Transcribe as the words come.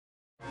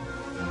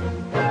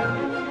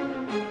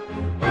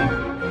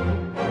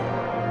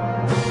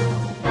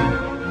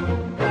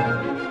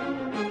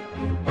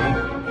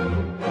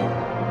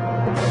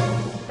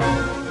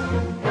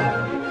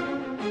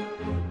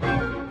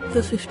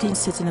The 15th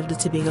sitting of the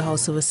Tobago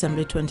House of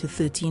Assembly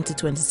 2013 to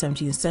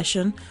 2017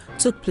 session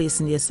took place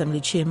in the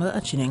Assembly Chamber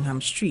at Chinningham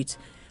Street,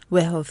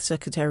 where Health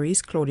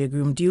Secretaries Claudia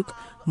Groom-Duke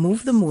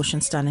moved the motion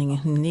standing in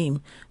her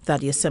name that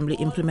the Assembly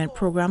implement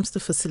programs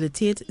to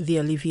facilitate the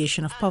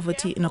alleviation of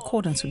poverty in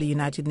accordance with the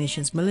United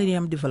Nations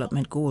Millennium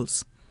Development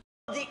Goals.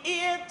 The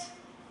 8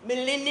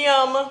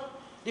 Millennium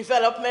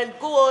Development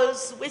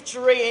Goals, which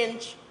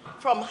range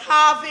from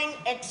halving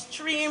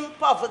extreme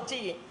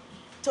poverty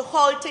to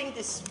halting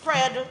the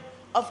spread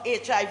of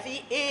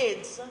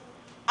HIV/AIDS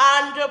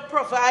and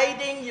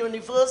providing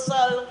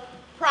universal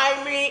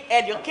primary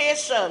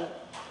education,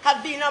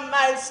 have been a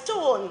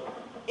milestone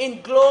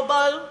in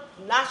global,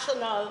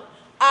 national,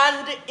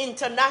 and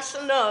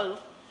international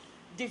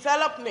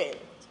development.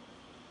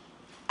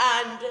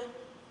 And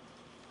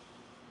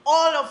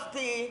all of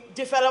the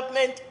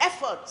development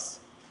efforts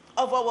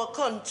of our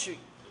country.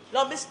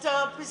 Now,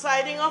 Mr.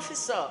 Presiding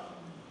Officer,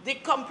 the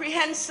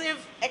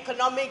Comprehensive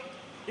Economic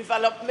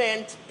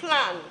Development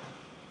Plan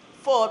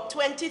for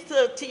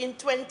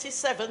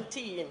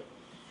 2013-2017,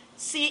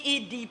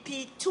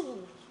 CEDP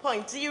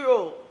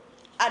 2.0,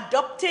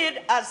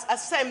 adopted as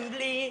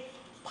Assembly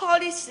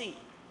policy,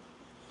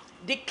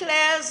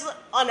 declares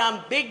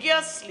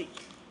unambiguously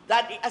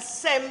that the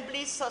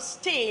Assembly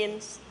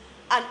sustains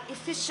an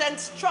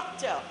efficient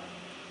structure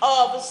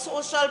of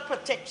social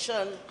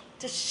protection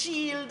to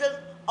shield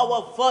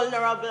our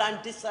vulnerable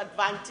and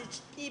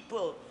disadvantaged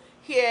people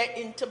here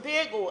in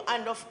Tobago,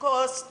 and of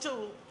course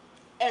to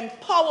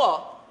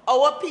empower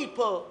our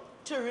people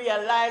to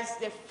realize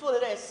their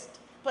fullest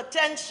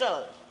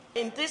potential.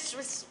 In this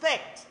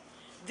respect,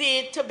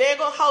 the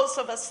Tobago House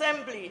of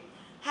Assembly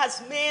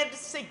has made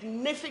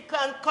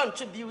significant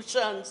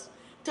contributions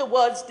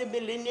towards the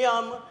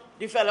Millennium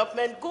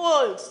Development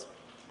Goals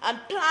and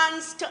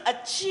plans to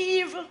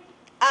achieve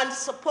and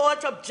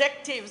support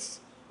objectives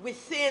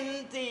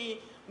within the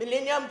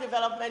Millennium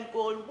Development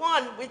Goal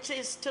 1, which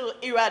is to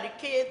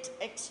eradicate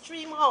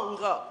extreme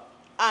hunger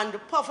and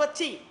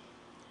poverty.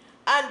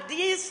 And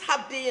these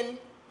have been,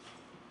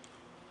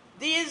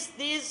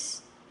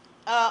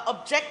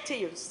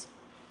 objectives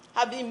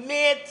have been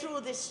made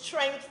through the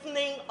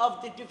strengthening of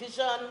the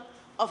Division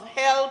of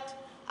Health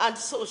and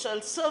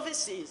Social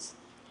Services.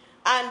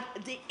 And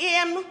the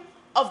aim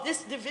of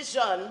this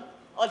division,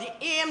 or the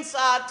aims,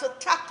 are to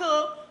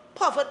tackle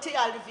poverty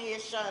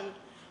alleviation,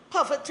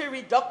 poverty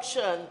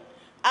reduction,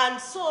 and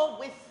so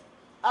with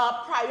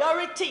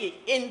priority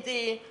in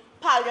the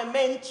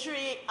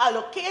parliamentary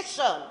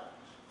allocation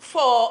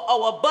for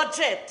our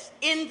budget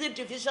in the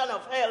Division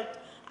of Health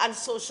and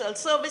Social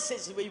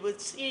Services, we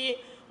would see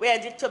where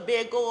the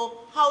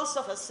Tobago House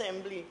of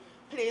Assembly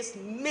placed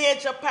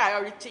major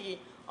priority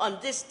on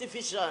this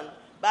division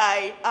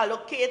by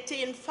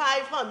allocating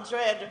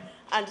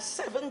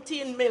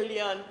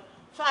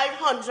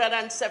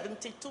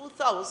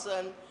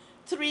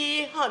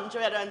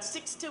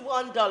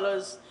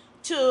 $517,572,361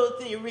 to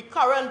the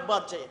recurrent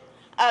budget,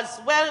 as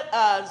well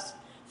as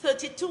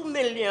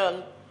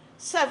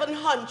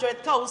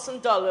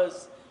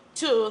 $32,700,000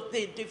 to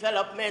the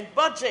development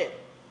budget.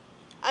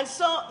 And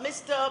so,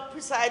 Mr.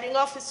 Presiding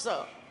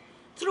Officer,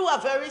 through a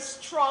very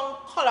strong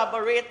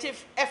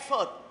collaborative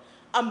effort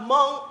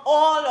among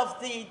all of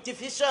the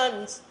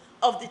divisions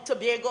of the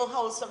Tobago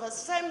House of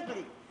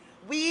Assembly,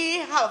 we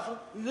have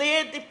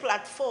laid the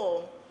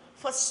platform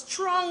for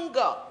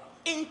stronger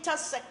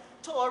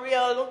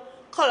intersectorial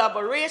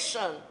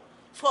collaboration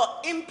for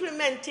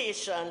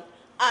implementation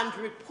and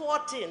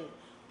reporting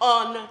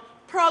on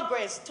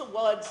progress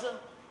towards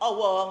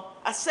our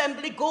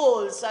Assembly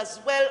goals,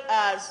 as well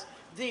as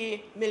the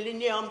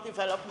Millennium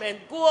Development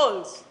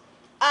Goals,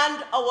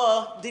 and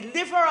our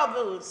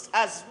deliverables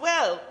as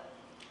well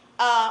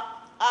are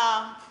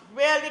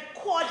really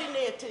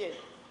coordinated,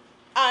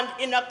 and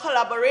in a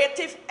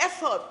collaborative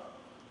effort,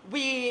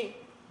 we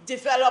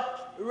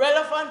develop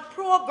relevant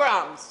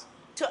programs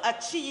to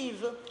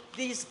achieve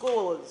these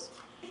goals.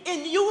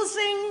 In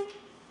using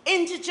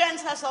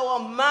indigence as our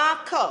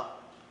marker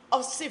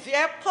of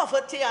severe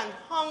poverty and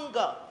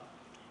hunger,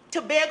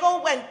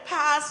 Tobago went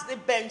past the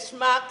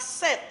benchmark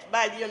set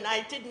by the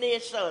United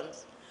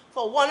Nations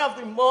for one of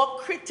the more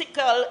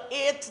critical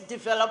 8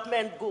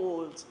 development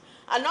goals.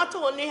 And not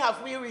only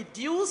have we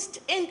reduced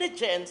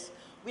indigence,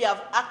 we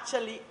have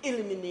actually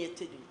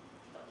eliminated it.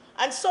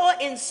 And so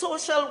in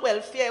social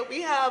welfare,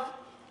 we have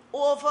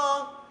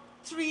over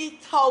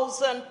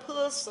 3,000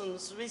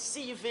 persons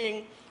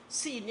receiving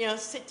senior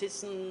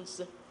citizens'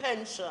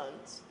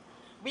 pensions.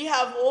 We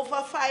have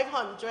over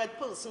 500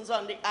 persons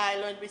on the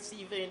island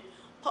receiving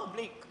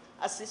public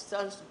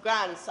assistance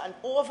grants, and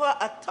over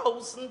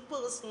 1,000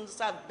 persons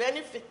have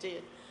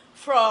benefited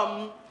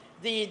from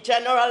the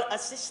general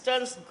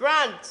assistance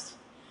grants.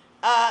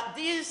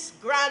 These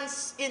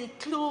grants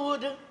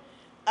include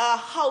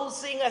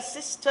housing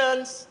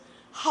assistance,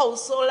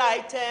 household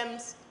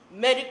items,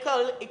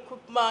 medical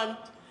equipment,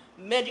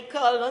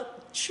 medical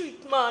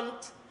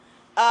treatment,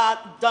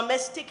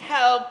 domestic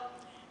help,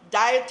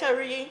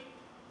 dietary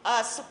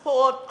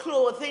support,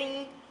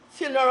 clothing,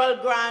 funeral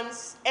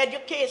grants,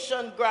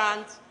 education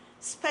grants,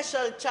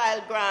 special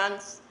child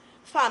grants,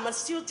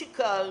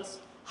 pharmaceuticals,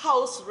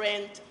 house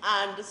rent,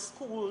 and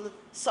school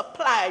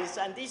supplies.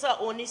 And these are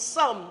only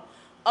some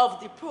of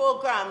the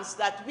programs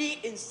that we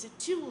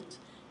institute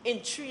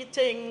in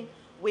treating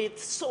with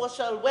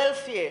social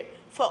welfare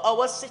for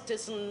our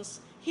citizens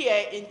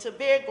here in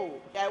Tobago.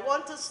 I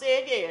want to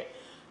say here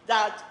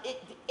that the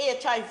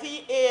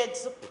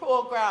HIV/AIDS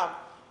program,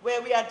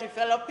 where we are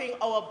developing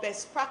our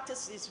best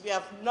practices, we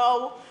have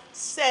now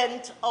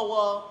sent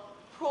our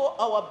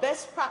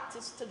best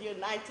practice to the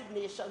United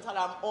Nations, and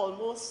I'm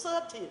almost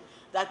certain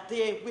that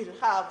they will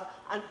have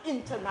an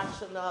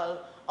international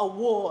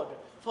award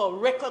for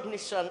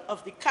recognition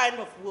of the kind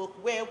of work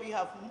where we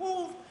have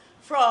moved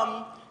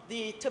from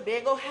the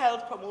Tobago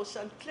Health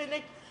Promotion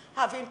Clinic,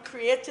 having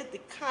created the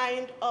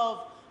kind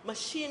of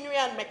machinery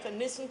and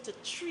mechanism to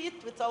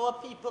treat with our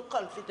people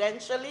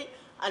confidentially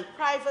and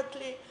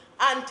privately,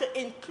 and to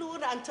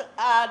include and to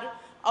add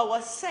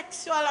our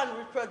sexual and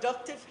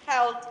reproductive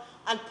health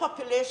and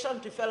population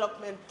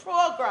development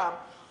program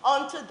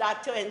onto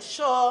that, to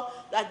ensure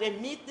that they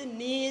meet the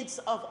needs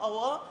of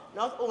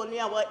not only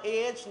our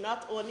age,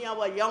 not only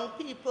our young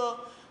people,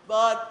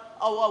 but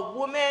our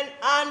women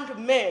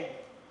and men,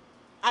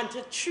 and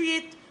to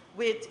treat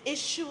with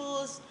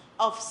issues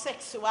of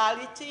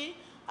sexuality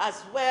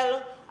as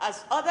well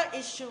as other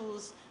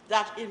issues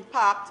that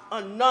impact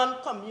on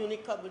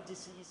non-communicable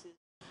diseases.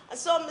 And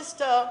so,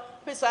 Mr.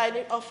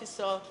 Presiding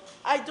Officer,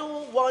 I do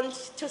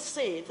want to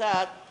say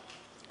that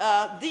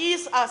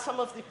these are some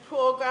of the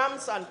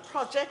programs and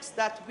projects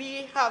that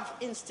we have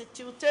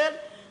instituted,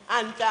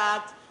 and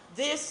that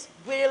this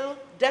will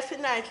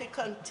definitely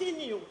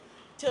continue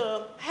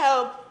to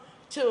help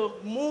to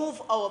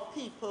move our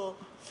people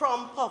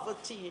from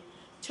poverty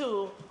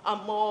to a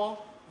more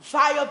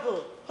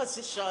viable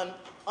position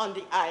on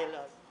the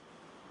island.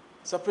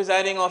 So,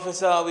 Presiding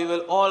Officer, we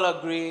will all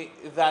agree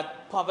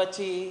that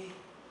poverty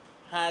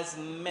has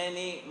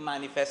many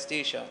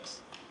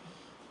manifestations.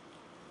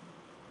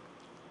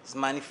 It's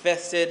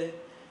manifested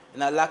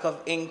in a lack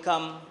of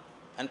income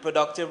and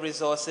productive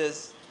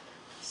resources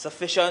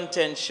sufficient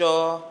to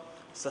ensure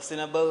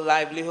sustainable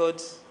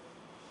livelihoods.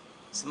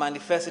 It's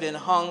manifested in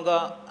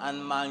hunger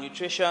and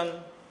malnutrition.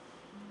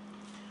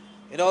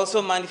 It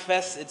also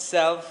manifests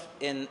itself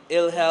in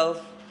ill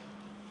health,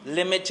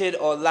 limited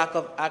or lack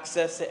of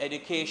access to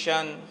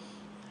education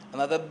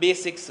and other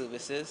basic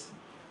services.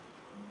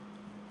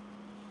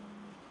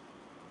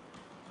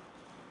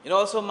 It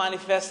also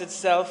manifests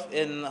itself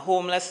in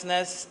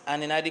homelessness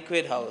and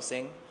inadequate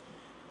housing,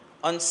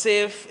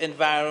 unsafe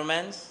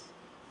environments,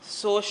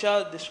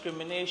 social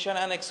discrimination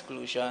and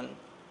exclusion,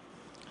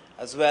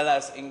 as well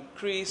as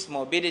increased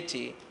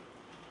morbidity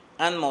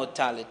and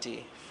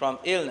mortality from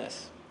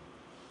illness.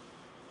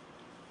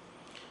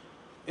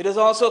 It is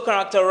also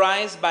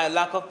characterized by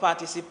lack of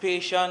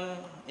participation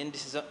in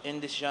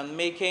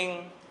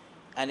decision-making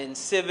and in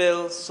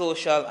civil,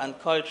 social, and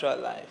cultural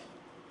life.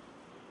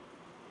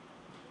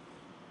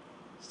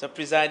 Mr.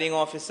 Presiding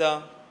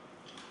Officer,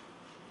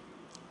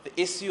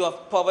 the issue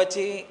of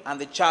poverty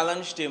and the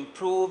challenge to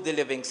improve the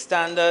living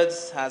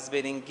standards has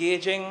been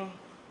engaging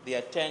the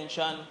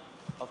attention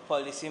of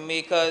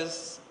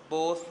policymakers,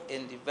 both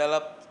in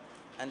developed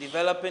and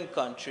developing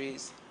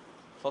countries,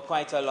 for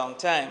quite a long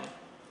time.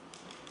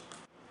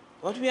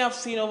 What we have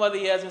seen over the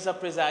years, Mr.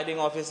 Presiding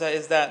Officer,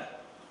 is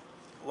that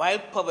while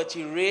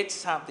poverty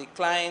rates have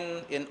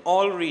declined in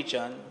all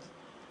regions,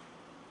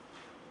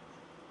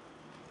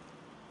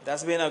 it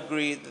has been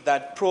agreed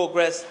that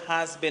progress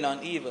has been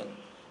uneven.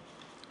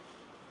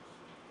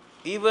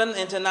 Even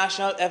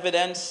international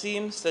evidence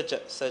seems to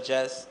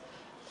suggest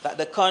that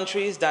the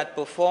countries that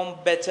perform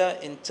better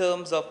in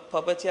terms of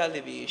poverty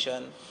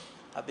alleviation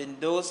have been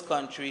those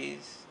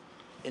countries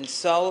in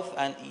South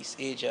and East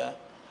Asia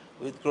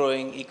with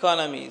growing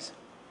economies.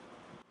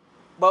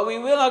 But we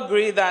will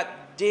agree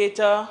that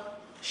data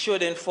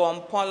should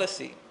inform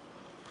policy.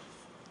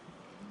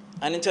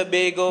 And in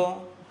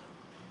Tobago,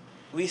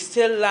 we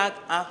still lack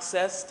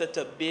access to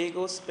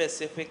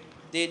Tobago-specific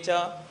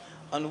data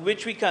on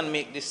which we can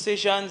make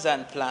decisions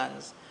and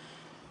plans.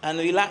 And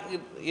we lack,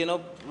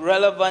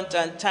 relevant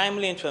and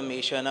timely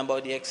information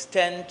about the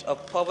extent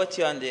of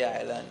poverty on the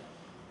island.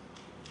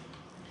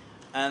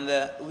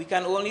 And we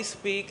can only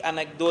speak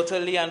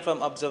anecdotally and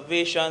from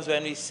observations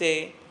when we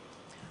say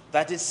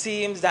that it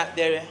seems that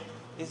there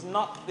is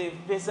not the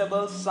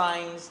visible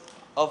signs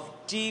of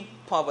deep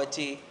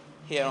poverty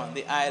here on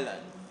the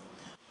island.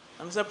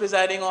 And Mr.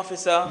 Presiding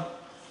Officer,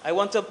 I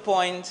want to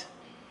point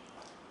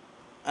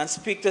and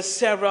speak to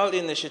several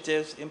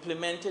initiatives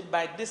implemented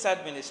by this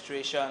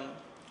administration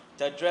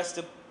to address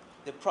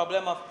the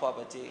problem of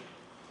poverty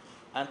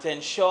and to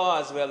ensure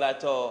as well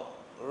that our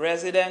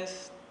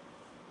residents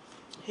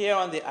here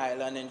on the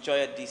island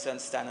enjoy a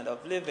decent standard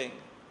of living.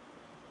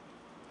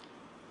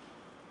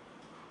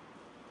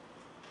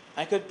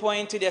 I could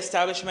point to the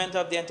establishment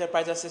of the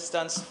Enterprise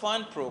Assistance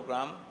Fund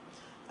Program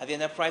and the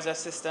Enterprise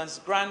Assistance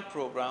Grant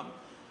Program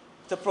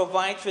to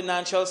provide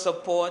financial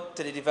support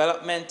to the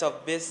development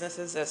of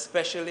businesses,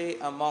 especially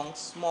among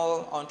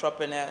small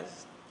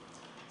entrepreneurs.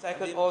 So I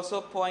could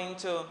also point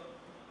to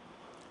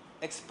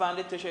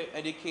expanded tertiary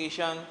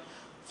education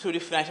through the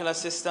financial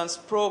assistance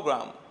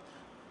program,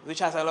 which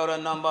has allowed a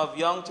number of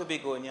young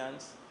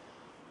Tobagonians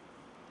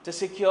to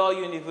secure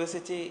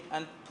university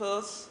and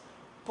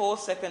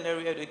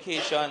post-secondary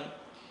education,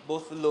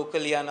 both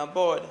locally and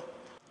abroad.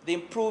 The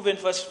improved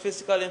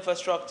physical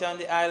infrastructure on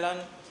the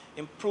island,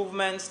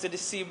 improvements to the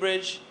sea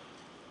bridge,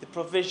 the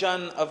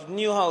provision of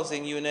new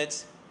housing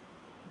units,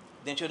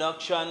 the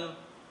introduction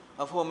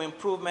of home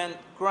improvement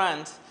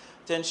grants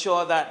to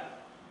ensure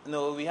that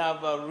we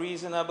have a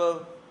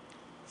reasonable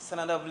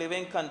standard of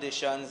living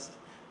conditions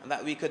and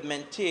that we could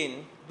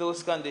maintain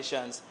those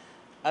conditions,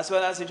 as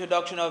well as the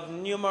introduction of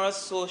numerous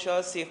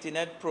social safety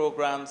net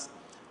programs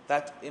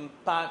that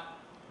impact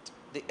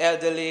the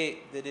elderly,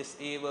 the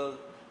disabled,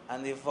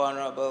 and the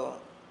vulnerable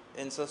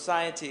in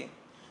society.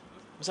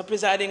 Mr.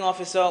 Presiding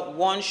Officer,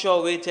 one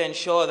sure way to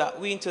ensure that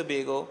we in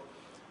Tobago,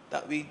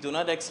 that we do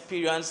not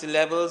experience the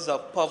levels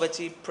of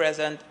poverty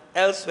present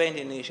elsewhere in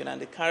the nation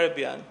and the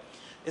Caribbean,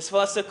 is for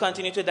us to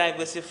continue to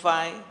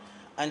diversify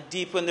and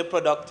deepen the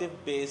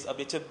productive base of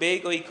the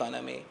Tobago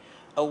economy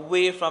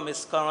away from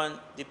its current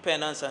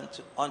dependence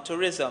on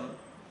tourism,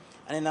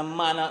 and in a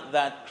manner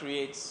that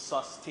creates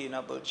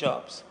sustainable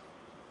jobs.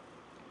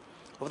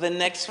 Over the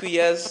next few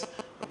years,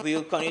 we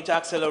will continue to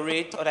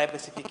accelerate our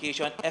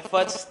diversification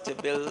efforts to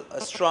build a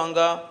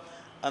stronger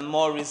and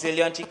more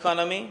resilient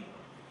economy.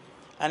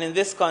 And in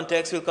this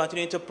context, we'll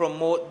continue to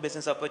promote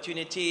business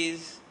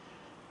opportunities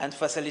and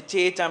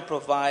facilitate and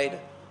provide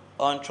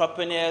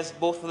entrepreneurs,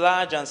 both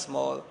large and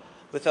small,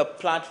 with a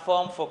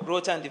platform for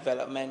growth and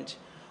development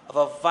of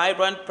a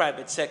vibrant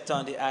private sector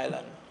on the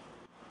island.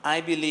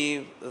 I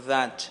believe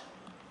that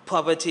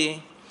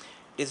poverty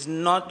is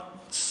not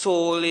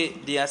solely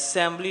the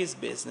Assembly's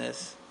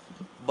business,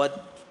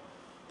 but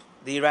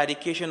the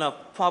eradication of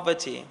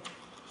poverty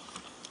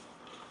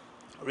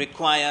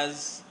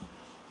requires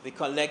the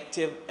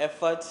collective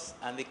efforts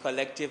and the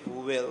collective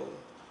will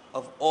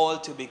of all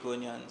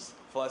Tobagonians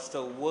for us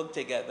to work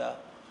together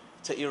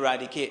to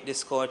eradicate this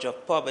scourge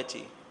of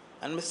poverty.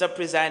 And Mr.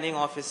 Presiding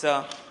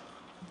Officer,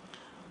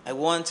 I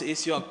want to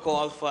issue a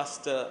call for us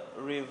to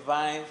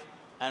revive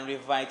and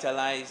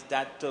revitalize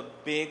that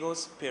Tobago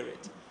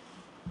spirit.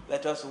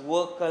 Let us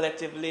work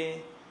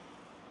collectively,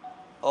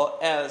 or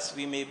else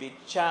we may be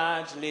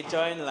charged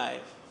later in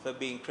life for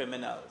being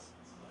criminals.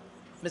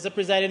 Mr.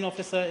 Presiding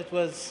Officer, it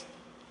was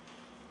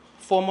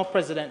former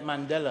President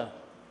Mandela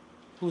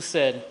who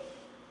said,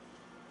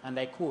 and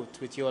I quote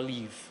with your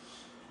leave,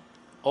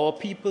 "Our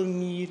people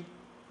need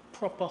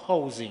proper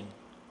housing,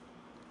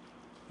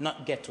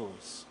 not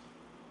ghettos."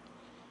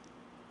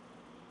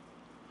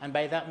 And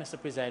by that,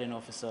 Mr. Presiding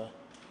Officer,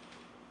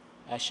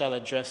 I shall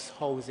address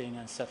housing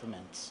and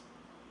settlements.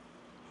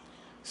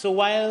 So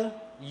while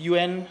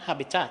UN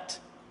Habitat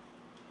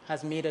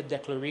has made a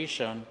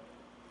declaration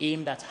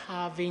aimed at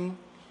halving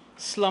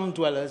slum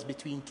dwellers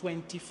between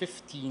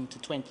 2015 to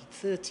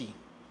 2030,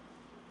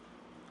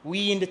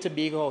 we in the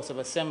Tobago House of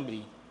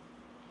Assembly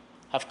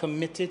have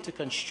committed to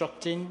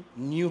constructing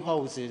new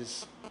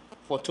houses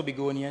for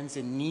Tobagonians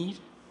in need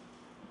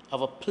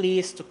of a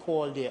place to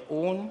call their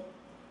own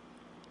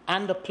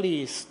and a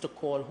place to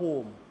call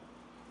home,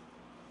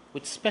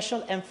 with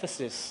special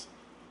emphasis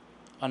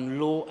on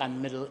low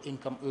and middle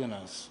income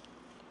earners.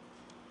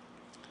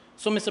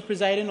 So, Mr.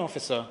 Presiding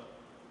Officer,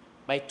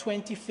 by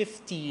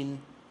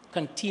 2015,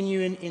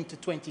 continuing into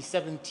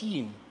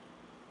 2017,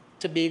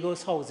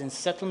 Tobago's housing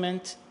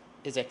settlement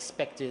is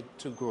expected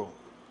to grow.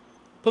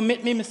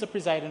 Permit me, Mr.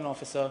 Presiding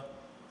Officer,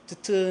 to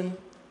turn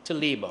to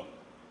labor.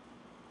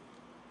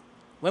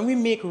 When we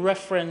make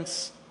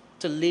reference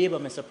to labor,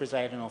 Mr.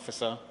 Presiding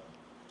Officer,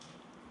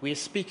 we are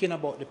speaking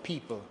about the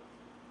people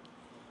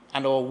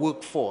and our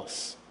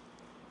workforce,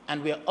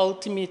 and we are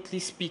ultimately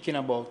speaking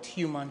about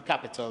human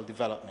capital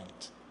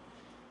development.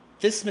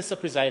 This, Mr.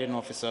 Presiding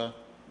Officer,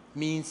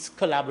 means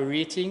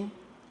collaborating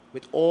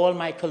with all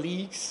my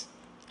colleagues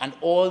and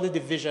all the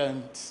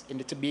divisions in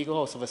the Tobago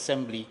House of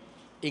Assembly,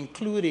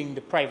 including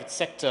the private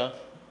sector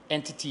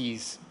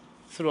entities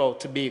throughout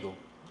Tobago.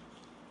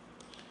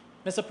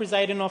 Mr.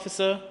 Presiding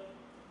Officer,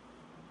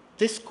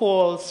 this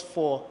calls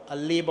for a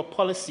labor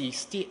policy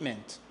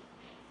statement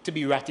to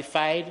be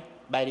ratified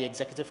by the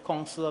Executive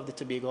Council of the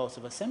Tobago House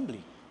of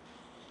Assembly.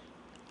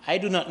 I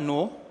do not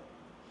know,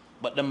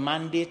 but the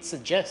mandate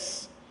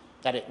suggests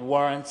that it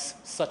warrants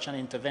such an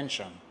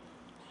intervention.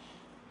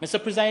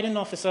 Mr. Presiding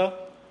Officer,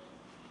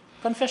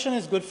 confession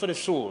is good for the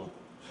soul,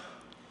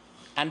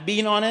 and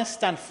being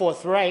honest and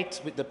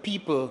forthright with the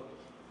people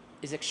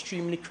is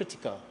extremely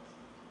critical,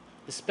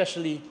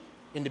 especially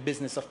in the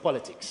business of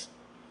politics.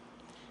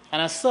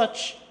 And as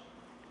such,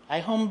 I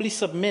humbly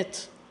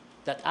submit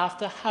that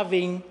after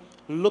having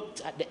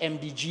looked at the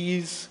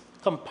MDGs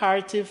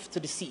comparative to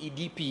the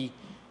CEDP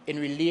in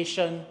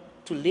relation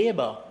to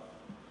labor,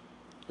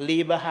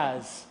 labor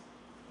has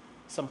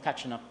some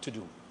catching up to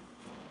do.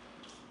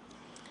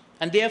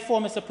 And therefore,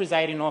 Mr.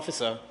 Presiding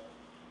Officer,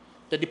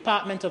 the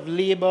Department of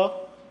Labor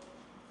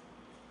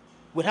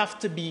would have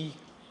to be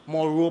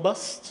more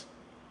robust,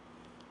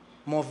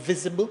 more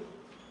visible,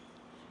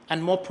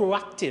 and more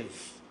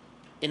proactive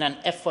in an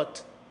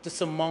effort to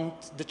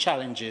surmount the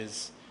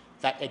challenges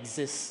that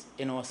exist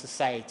in our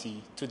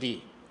society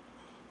today.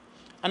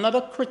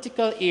 Another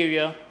critical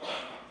area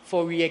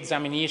for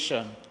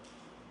re-examination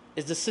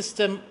is the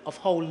system of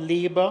how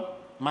labor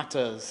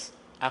matters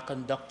are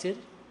conducted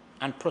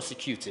and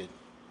prosecuted.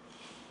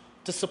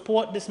 To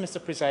support this,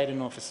 Mr.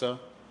 Presiding Officer,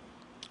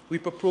 we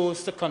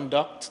propose to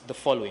conduct the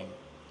following.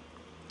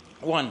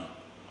 1,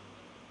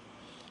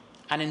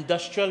 an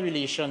industrial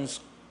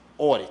relations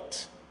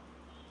audit.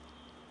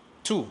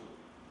 2,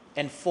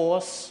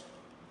 enforce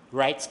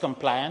rights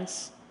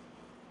compliance.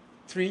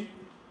 3,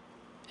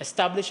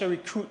 establish a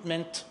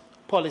recruitment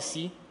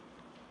policy.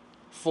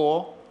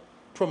 4,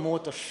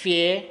 promote a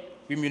fair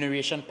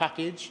remuneration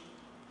package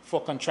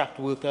for contract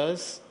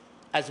workers,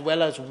 as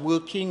well as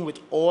working with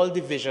all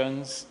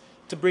divisions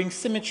to bring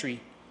symmetry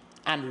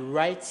and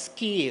right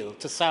scale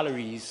to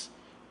salaries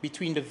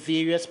between the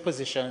various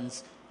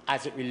positions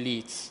as it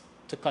relates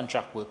to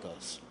contract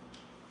workers.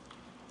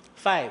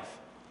 5,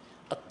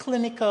 a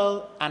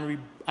clinical and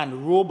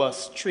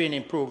robust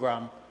training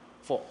program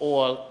for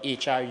all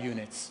HR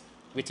units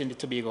within the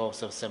Tobago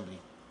House of Assembly.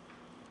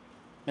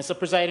 Mr.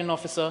 Presiding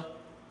Officer,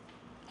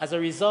 as a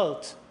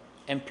result,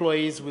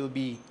 employees will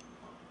be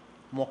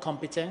more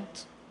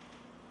competent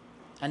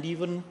and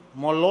even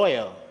more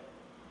loyal.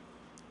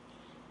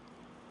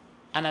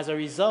 And as a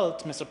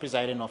result, Mr.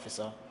 Presiding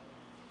Officer,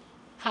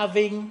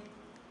 having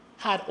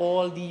had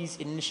all these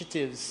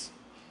initiatives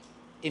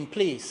in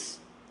place,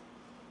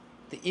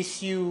 the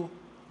issue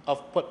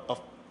of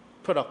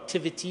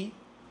productivity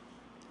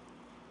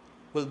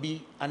will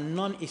be a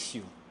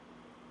non-issue.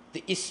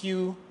 The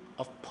issue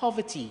of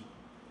poverty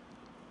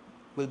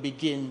will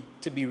begin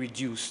to be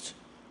reduced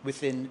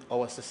within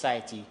our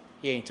society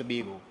here in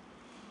Tobago.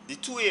 The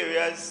two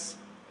areas,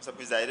 Mr.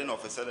 Presiding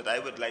Officer, that I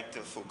would like to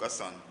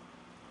focus on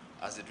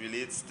as it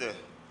relates to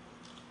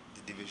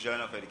the Division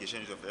of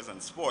Education, Youth Affairs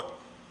and Sport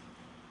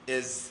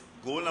is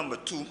goal number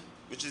 2,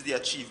 which is the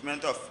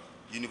achievement of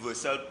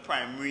universal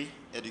primary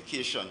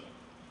education,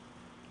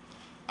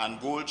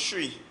 and goal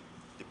 3,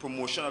 the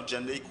promotion of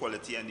gender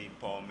equality and the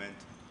empowerment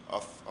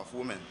of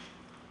women.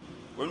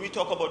 When we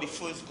talk about the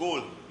first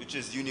goal, which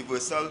is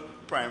universal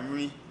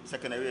primary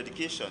secondary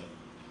education,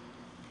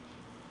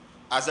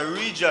 as a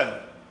region,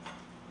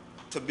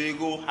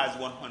 Tobago has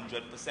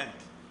 100%.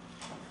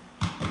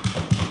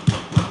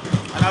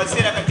 And I'll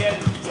say that again,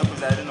 Mr.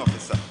 Presiding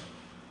Officer.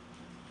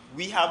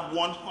 We have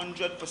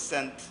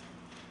 100%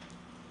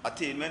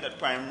 attainment at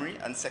primary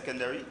and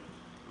secondary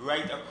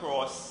right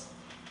across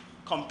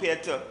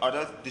compared to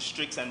other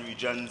districts and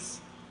regions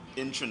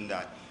in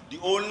Trinidad. The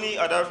only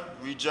other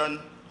region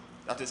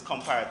that is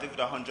comparative with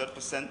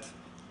 100%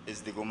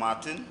 is the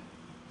Gomartin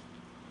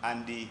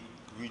and the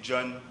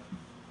region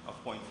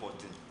of Point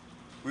 14.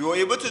 We were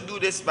able to do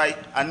this by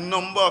a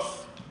number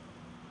of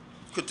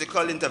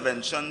critical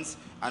interventions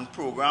and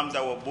programs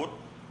that were both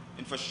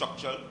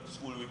infrastructural,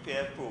 school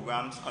repair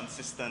programs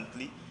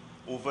consistently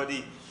over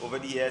the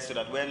years, so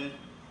that when,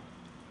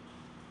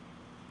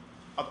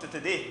 up to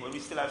today, when we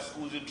still have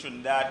schools in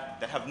Trinidad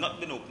that have not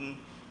been open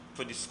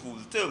for the school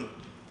term,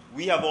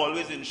 we have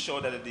always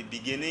ensured that at the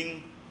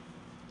beginning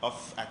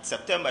at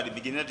September, at the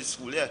beginning of the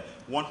school year,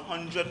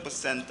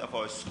 100% of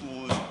our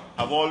schools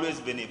have always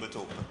been able to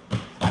open.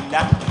 And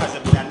that has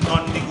been a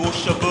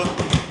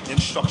non-negotiable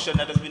instruction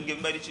that has been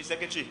given by the Chief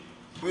Secretary.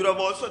 We would have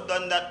also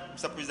done that,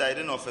 Mr.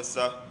 Presiding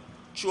Officer,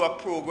 through a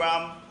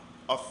program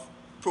of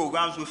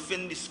programs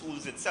within the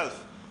schools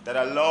itself that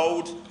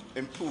allowed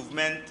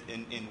improvement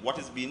in what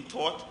is being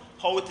taught,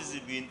 how it is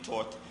being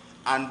taught,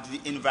 and the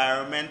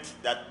environment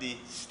that the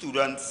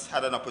students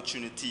had an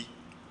opportunity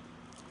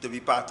to be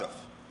part of.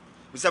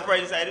 Mr.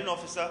 Presiding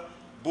Officer,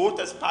 both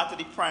as part of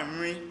the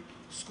primary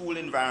school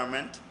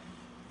environment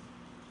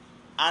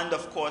and,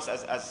 of course,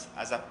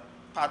 as a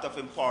part of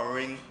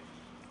empowering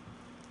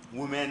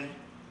women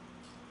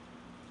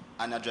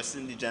and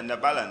addressing the gender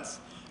balance,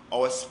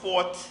 our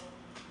sport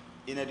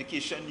in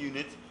education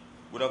unit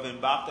would have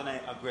embarked on an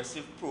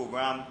aggressive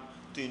program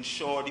to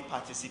ensure the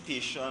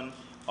participation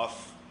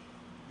of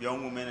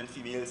young women and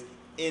females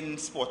in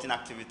sporting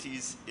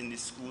activities in the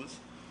schools.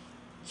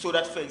 So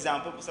that, for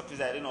example, Mr.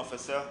 Presiding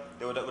Officer,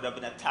 there would have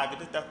been a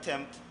targeted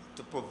attempt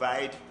to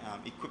provide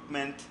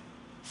equipment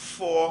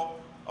for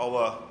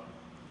our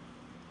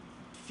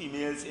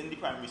females in the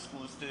primary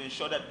schools to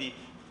ensure that the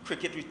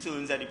cricket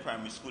returns at the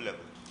primary school level.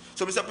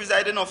 So, Mr.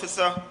 Presiding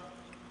Officer,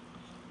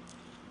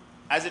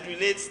 as it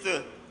relates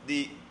to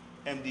the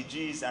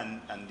MDGs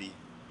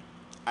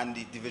and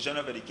the Division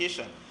of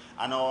Education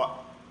and our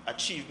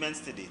achievements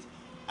to date,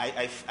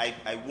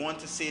 I want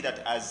to say that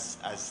as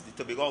the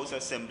Tobago House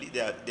Assembly,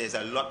 there's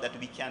a lot that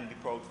we can be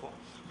proud for.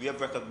 We have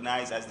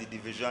recognized as the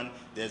division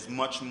there's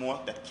much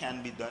more that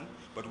can be done,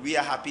 but we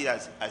are happy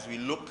as we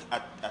look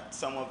at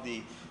some of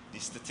the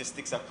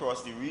statistics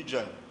across the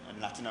region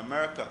and Latin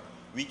America.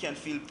 We can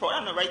feel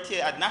proud, and right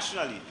here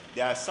nationally,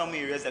 there are some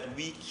areas that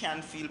we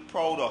can feel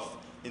proud of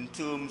in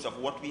terms of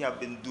what we have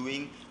been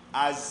doing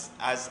as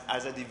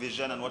a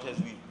division and what has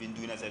we been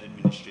doing as an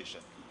administration.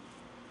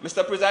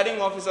 Mr.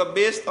 Presiding Officer,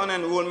 based on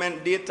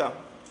enrollment data,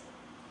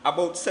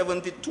 about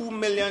 72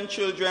 million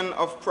children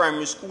of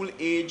primary school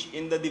age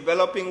in the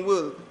developing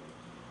world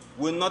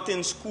were not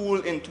in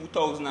school in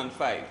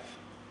 2005,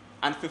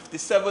 and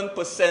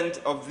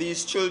 57% of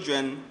these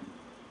children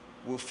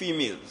were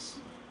females.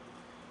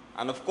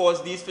 And of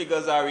course, these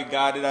figures are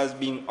regarded as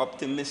being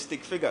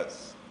optimistic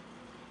figures.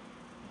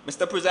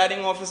 Mr.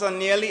 Presiding Officer,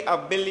 nearly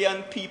 1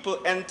 billion people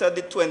entered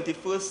the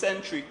 21st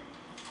century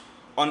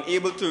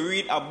unable to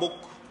read a book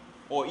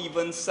or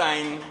even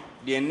sign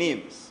their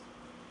names.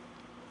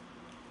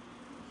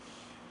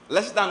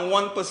 Less than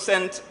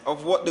 1%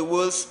 of what the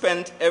world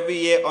spent every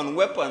year on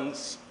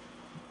weapons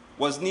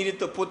was needed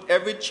to put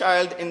every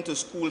child into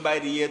school by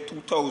the year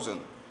 2000.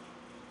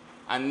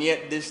 And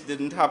yet this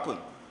didn't happen.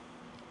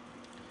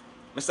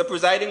 Mr.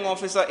 Presiding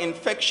Officer,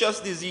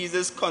 infectious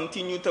diseases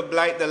continue to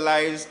blight the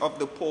lives of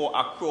the poor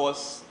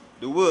across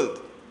the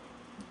world.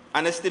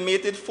 An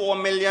estimated 4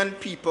 million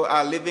people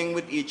are living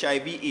with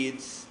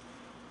HIV/AIDS,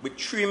 with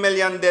 3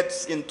 million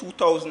deaths in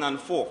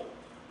 2004.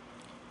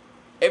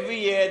 Every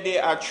year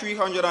there are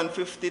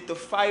 350 to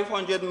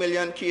 500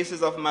 million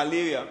cases of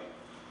malaria,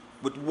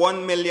 with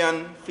 1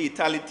 million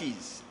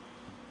fatalities.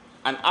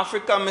 And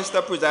Africa,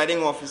 Mr.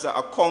 Presiding Officer,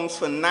 accounts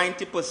for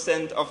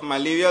 90% of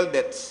malarial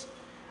deaths,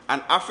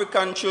 and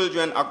African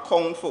children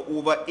account for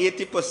over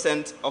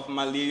 80% of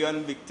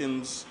malarian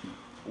victims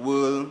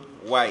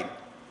worldwide.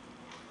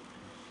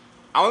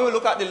 And when we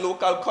look at the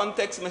local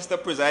context,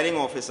 Mr. Presiding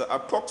Officer,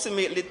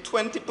 approximately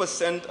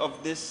 20%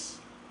 of these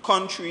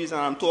countries,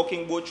 and I'm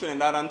talking both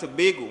Trinidad and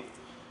Tobago,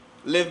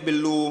 live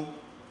below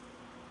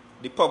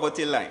the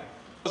poverty line.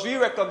 We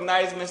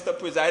recognize, Mr.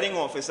 Presiding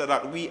Officer,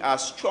 that we are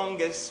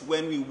strongest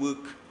when we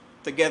work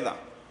together.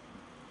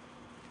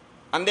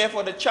 And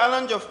therefore, the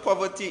challenge of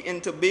poverty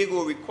in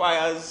Tobago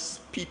requires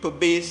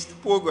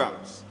people-based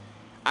programs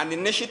and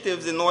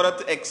initiatives in order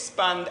to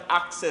expand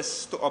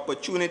access to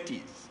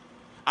opportunities.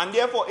 And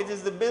therefore, it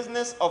is the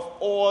business of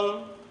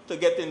all to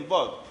get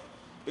involved,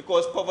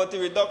 because poverty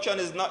reduction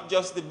is not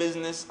just the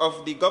business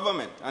of the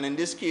government, and in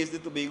this case, the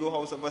Tobago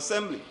House of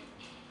Assembly.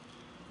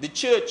 The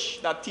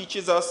church that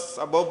teaches us,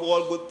 above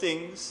all good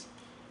things,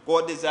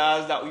 God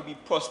desires that we be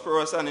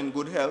prosperous and in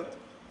good health,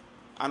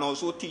 and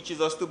also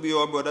teaches us to be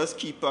our brother's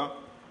keeper,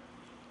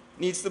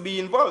 needs to be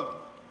involved.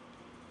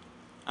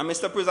 And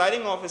Mr.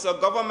 Presiding Officer,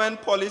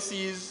 government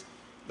policies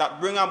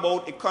that bring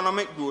about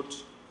economic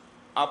growth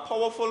are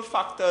powerful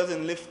factors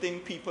in lifting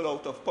people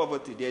out of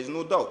poverty, there is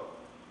no doubt.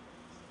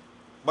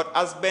 But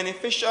as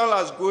beneficial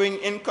as growing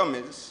income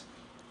is,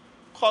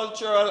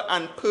 cultural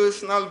and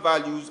personal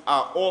values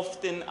are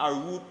often a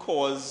root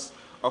cause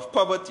of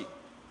poverty.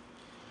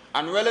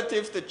 And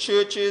relative to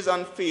churches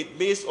and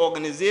faith-based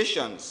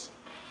organizations,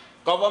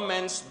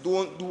 governments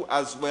don't do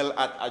as well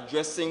at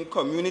addressing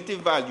community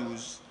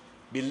values,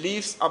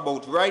 beliefs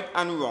about right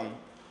and wrong,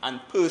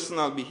 and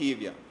personal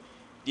behavior.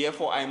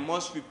 Therefore, I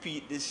must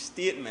repeat this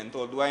statement,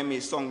 although I may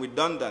sound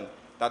redundant,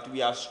 that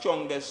we are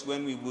strongest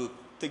when we work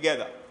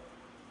together.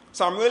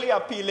 So I'm really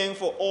appealing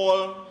for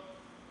all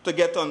to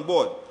get on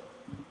board.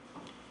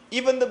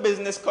 Even the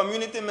business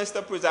community,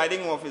 Mr.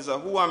 Presiding Officer,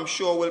 who I'm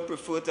sure will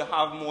prefer to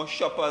have more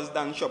shoppers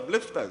than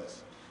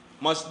shoplifters,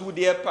 must do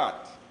their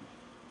part.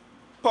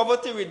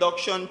 Poverty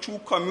reduction through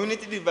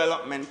community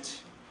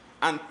development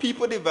and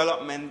people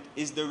development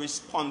is the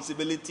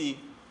responsibility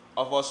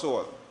of us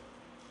all.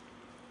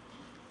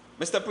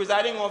 Mr.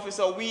 Presiding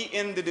Officer, we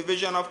in the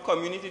Division of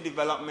Community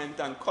Development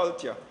and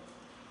Culture,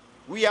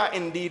 we are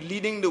indeed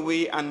leading the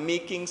way and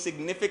making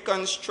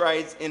significant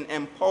strides in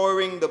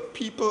empowering the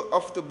people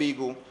of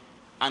Tobago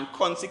and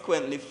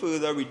consequently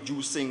further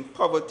reducing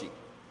poverty.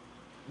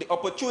 The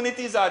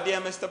opportunities are there,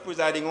 Mr.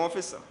 Presiding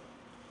Officer,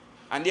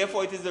 and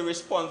therefore it is the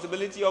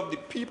responsibility of the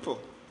people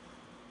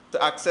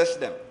to access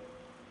them.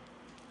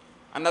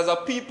 And as a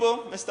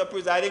people, Mr.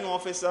 Presiding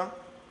Officer,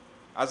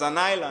 as an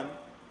island,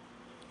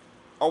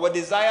 our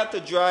desire to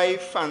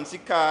drive fancy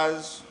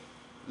cars,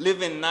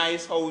 live in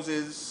nice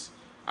houses,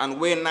 and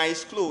wear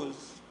nice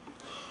clothes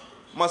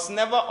must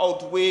never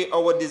outweigh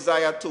our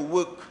desire to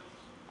work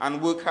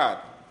and work hard.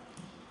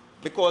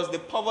 Because the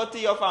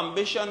poverty of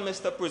ambition,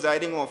 Mr.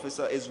 Presiding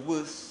Officer, is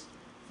worse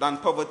than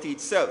poverty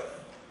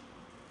itself.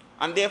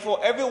 And therefore,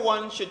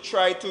 everyone should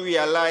try to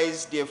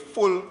realize their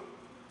full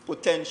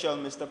potential,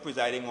 Mr.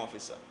 Presiding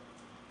Officer.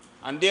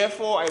 And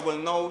therefore, I will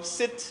now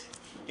sit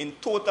in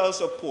total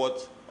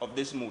support of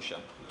this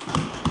motion.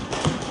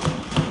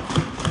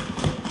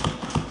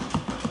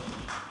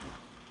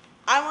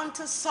 I want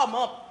to sum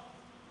up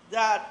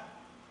that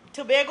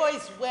Tobago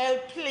is well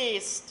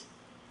placed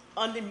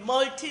on the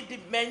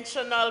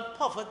Multidimensional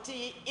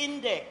Poverty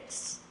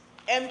Index,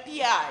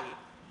 MPI,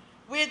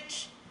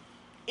 which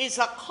is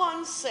a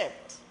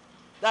concept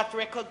that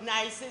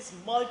recognizes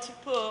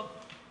multiple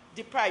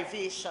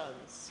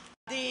deprivations.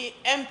 The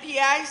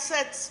MPI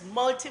sets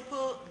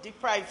multiple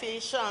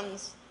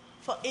deprivations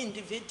for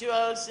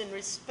individuals in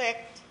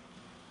respect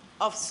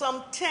of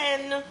some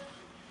 10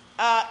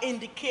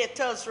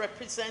 indicators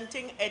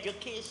representing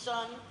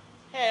education,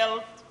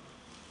 health,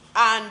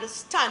 and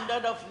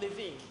standard of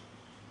living.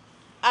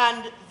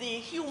 And the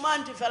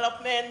Human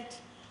Development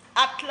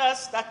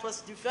atlas that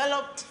was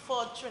developed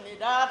for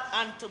Trinidad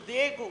and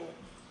Tobago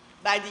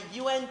by the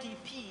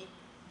UNDP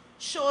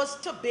shows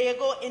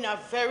Tobago in a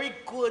very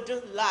good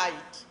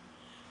light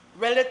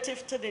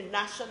relative to the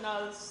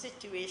national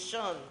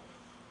situation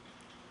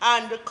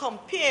and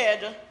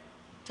compared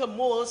to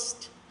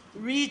most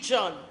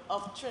regions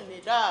of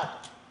Trinidad.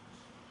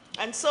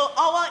 And so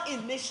our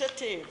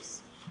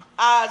initiatives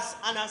as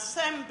an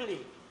assembly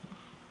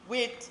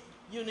with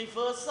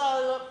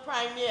universal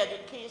primary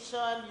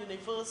education,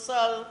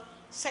 universal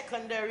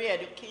secondary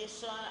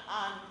education,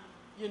 and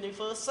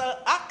universal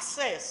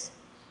access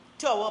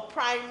to our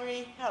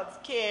primary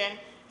health care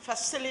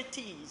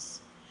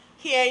facilities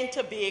here in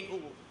Tobago,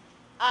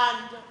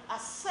 and a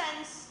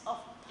sense of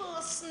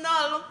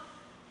personal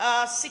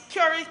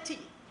security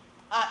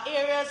are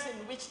areas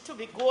in which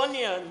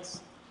Tobagonians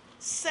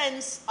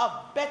sense a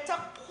better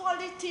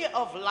quality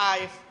of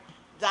life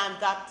than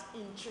that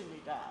in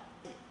Trinidad.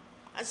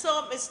 And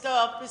so,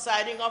 Mr.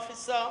 Presiding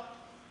Officer,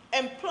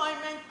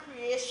 employment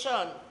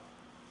creation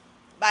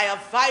by a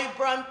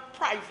vibrant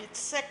private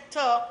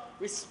sector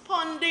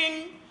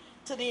responding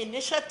to the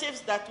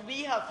initiatives that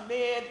we have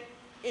made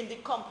in the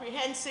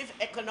Comprehensive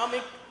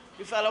Economic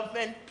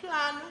Development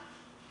Plan,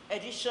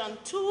 Edition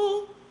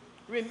 2,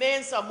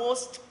 remains a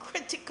most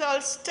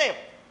critical step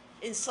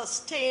in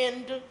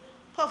sustained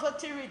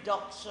poverty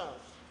reduction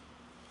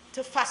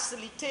to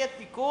facilitate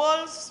the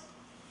goals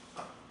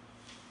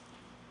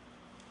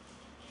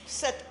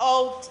set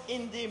out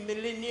in the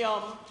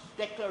Millennium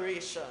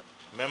Declaration.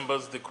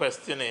 Members, the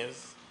question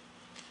is,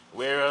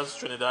 whereas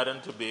Trinidad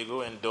and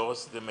Tobago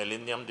endorsed the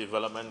Millennium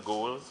Development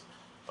Goals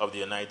of the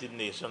United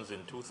Nations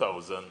in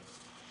 2000,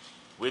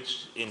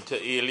 which inter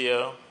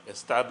alia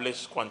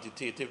established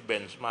quantitative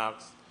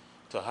benchmarks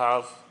to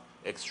halve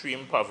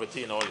extreme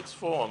poverty in all its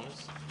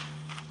forms,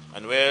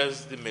 and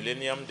whereas the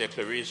Millennium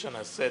Declaration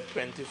has set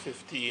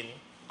 2015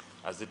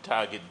 as the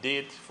target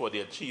date for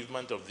the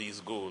achievement of these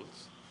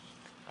goals,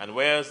 and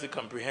whereas the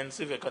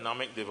Comprehensive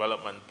Economic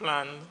Development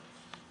Plan,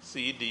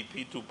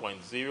 CEDP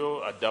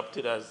 2.0,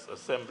 adopted as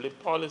Assembly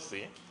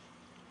policy,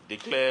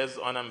 declares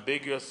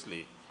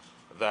unambiguously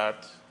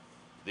that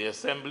the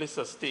Assembly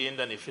sustained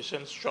an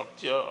efficient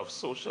structure of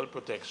social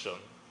protection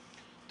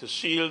to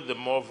shield the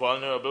more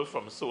vulnerable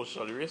from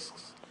social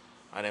risks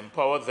and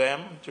empower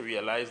them to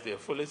realize their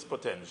fullest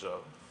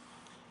potential.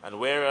 And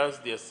whereas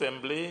the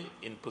Assembly,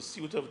 in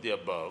pursuit of the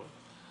above,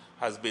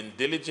 has been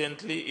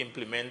diligently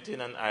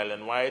implementing an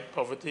island-wide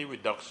poverty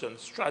reduction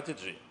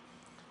strategy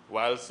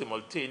while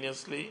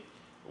simultaneously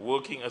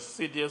working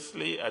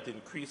assiduously at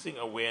increasing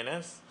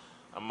awareness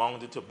among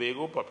the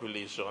Tobago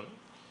population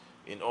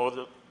in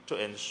order to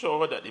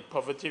ensure that the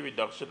poverty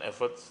reduction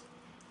efforts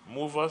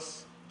move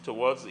us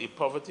towards a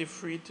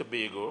poverty-free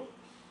Tobago,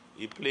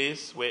 a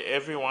place where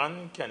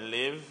everyone can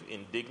live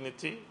in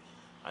dignity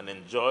and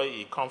enjoy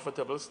a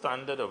comfortable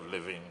standard of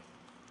living.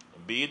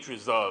 Be it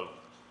resolved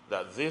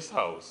that this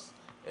House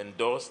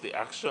endorse the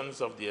actions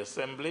of the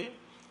Assembly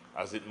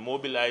as it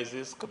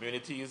mobilizes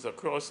communities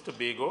across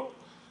Tobago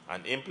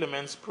and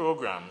implements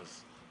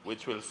programs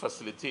which will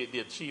facilitate the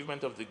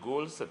achievement of the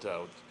goals set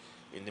out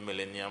in the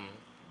Millennium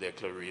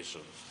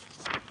Declaration.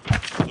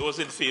 Those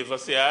in favor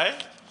say aye.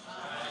 Aye.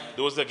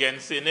 Those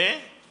against say nay.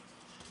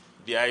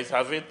 The ayes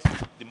have it.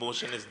 The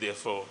motion is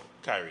therefore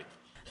carried.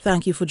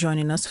 Thank you for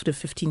joining us for the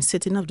 15th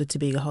sitting of the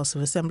Tobago House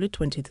of Assembly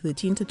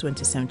 2013 to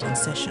 2017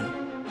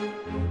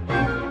 session.